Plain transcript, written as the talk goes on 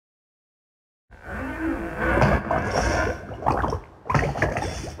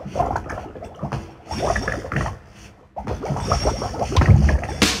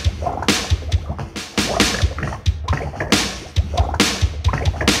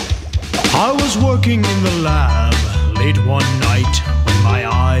I was working in the lab late one night when my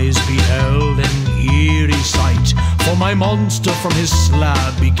eyes beheld an eerie sight. For my monster from his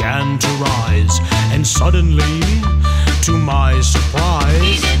slab began to rise, and suddenly, to my surprise,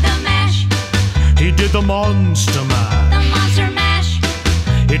 he did the mash. He did the monster mash. The monster mash.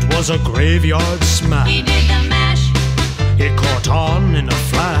 It was a graveyard smash. He did the mash. It caught on in a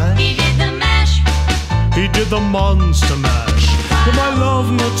flash. He did the mash. He did the monster mash. From my love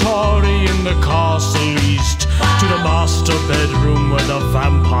Notari in the castle east to the master bedroom where the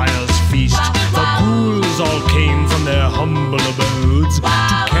vampires feast. The ghouls all came from their humble abodes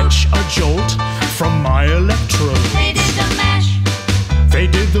to catch a jolt from my electrode. They did the mash. They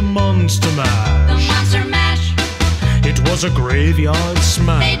did the monster The mash. monster mash. It was a graveyard They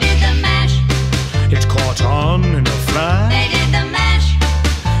smash. did the mash. It caught on in a They flash. did the mash.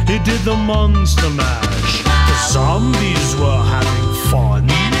 He did the monster mash. The zombies were having fun.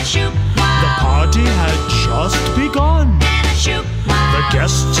 And a shoot. The party had just begun. And a shoot. The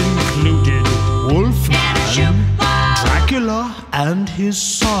guests included Wolfman, Dracula, and his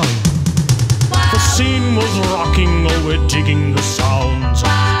son. The scene was rocking, oh we're digging the sounds.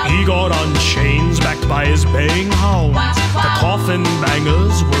 He got on chains backed by his baying hounds. The coffin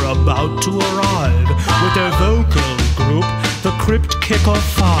bangers were about to arrive with their vocal group, the Crypt Kicker They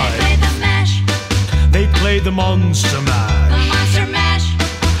Five. played the mash. They played the monster The mash, monster mash.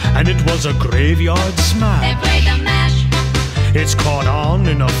 and it was a graveyard They smash. played the mash. It's caught on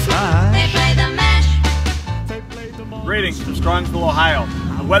in a They flash. played the mash. Greetings from Strongsville, Ohio.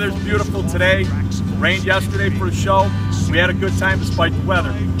 The weather's beautiful today. Rained yesterday for the show. We had a good time despite the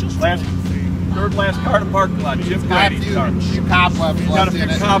weather. Third last car to parking lot. Jim Got a Grady's car. few cobwebs Got a left few in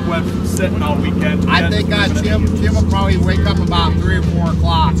it. cobwebs sitting all weekend. I think Jim will probably wake up about 3 or 4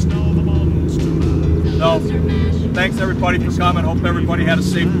 o'clock. So, thanks everybody for coming. Hope everybody had a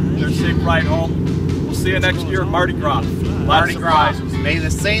safe ride home. We'll see you next year at Mardi Gras. Mardi Gras. Surprises. May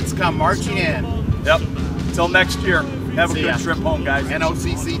the Saints come marching in. Yep. Until next year. Have a See good ya. trip home, guys.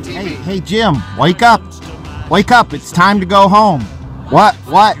 NOCC TV. Hey Jim, wake up. Wake up, it's time to go home.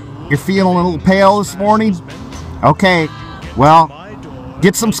 What? You're feeling a little pale this morning? Okay, well,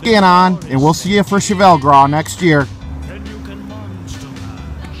 get some skin on, and we'll see you for Chevelloween next year.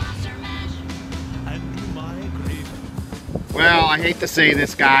 Well, I hate to say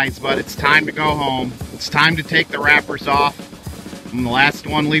this, guys, but it's time to go home. It's time to take the wrappers off. I'm the last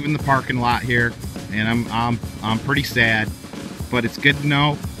one leaving the parking lot here, and I'm pretty sad. But it's good to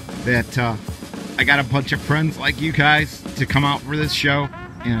know that I got a bunch of friends like you guys to come out for this show,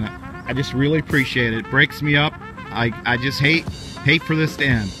 and I just really appreciate it. It breaks me up. I just hate for this to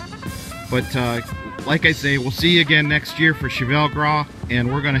end. But like I say, we'll see you again next year for Chevelloween,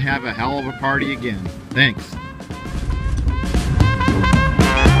 and we're gonna have a hell of a party again. Thanks.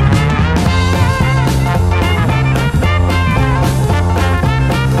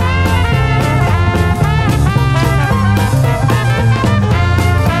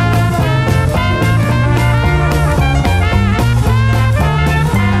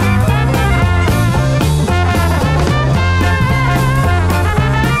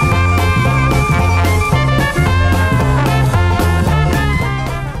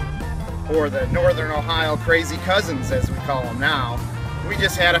 Or the Northern Ohio Crazy Cousins, as we call them now. We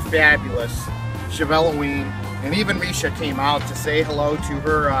just had a fabulous Chevelloween, and even Misha came out to say hello to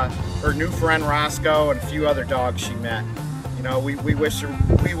her new friend Roscoe and a few other dogs she met. You know, we wish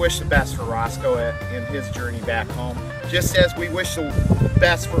the best for Roscoe in his journey back home, just as we wish the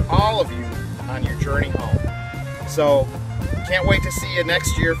best for all of you on your journey home. So, can't wait to see you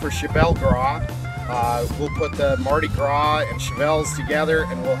next year for Chevelloween. We'll put the Mardi Gras and Chevelles together,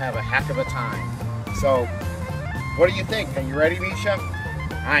 and we'll have a heck of a time. So, what do you think? Are you ready, Misha?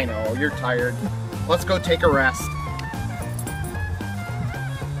 I know, you're tired. Let's go take a rest.